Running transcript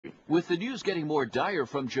With the news getting more dire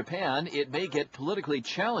from Japan, it may get politically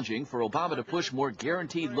challenging for Obama to push more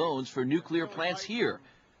guaranteed loans for nuclear plants here.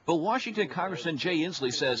 But Washington Congressman Jay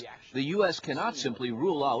Inslee says the U.S. cannot simply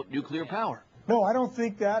rule out nuclear power. No, I don't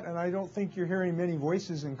think that, and I don't think you're hearing many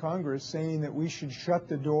voices in Congress saying that we should shut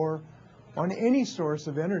the door on any source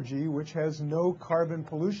of energy which has no carbon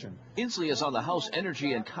pollution. Inslee is on the House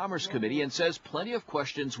Energy and Commerce Committee and says plenty of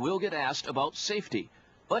questions will get asked about safety.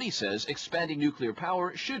 But he says expanding nuclear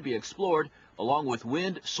power should be explored, along with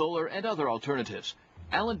wind, solar, and other alternatives.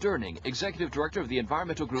 Alan Durning, executive director of the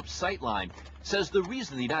environmental group Sightline, says the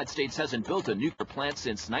reason the United States hasn't built a nuclear plant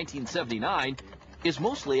since 1979 is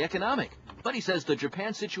mostly economic. But he says the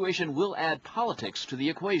Japan situation will add politics to the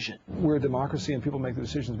equation. We're a democracy, and people make the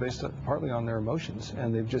decisions based partly on their emotions,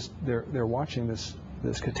 and they're watching this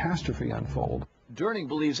catastrophe unfold. Durning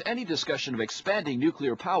believes any discussion of expanding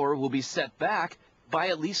nuclear power will be set back by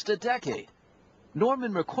at least a decade.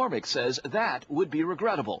 Norman McCormick says that would be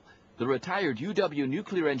regrettable. The retired UW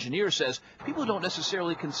nuclear engineer says people don't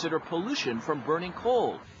necessarily consider pollution from burning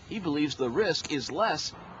coal. He believes the risk is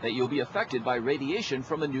less that you'll be affected by radiation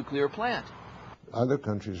from a nuclear plant. Other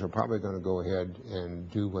countries are probably going to go ahead and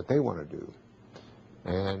do what they want to do.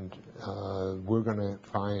 And we're going to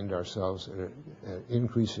find ourselves at an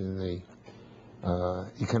increase in the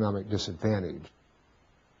economic disadvantage.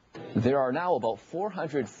 There are now about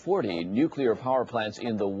 440 nuclear power plants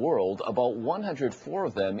in the world, about 104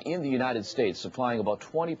 of them in the United States, supplying about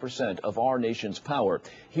 20% of our nation's power.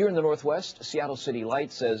 Here in the Northwest, Seattle City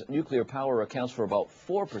Light says nuclear power accounts for about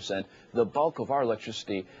 4%, the bulk of our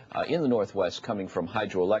electricity in the Northwest coming from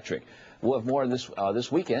hydroelectric. We'll have more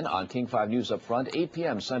this weekend on King 5 News Up Front, 8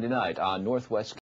 p.m. Sunday night on Northwest.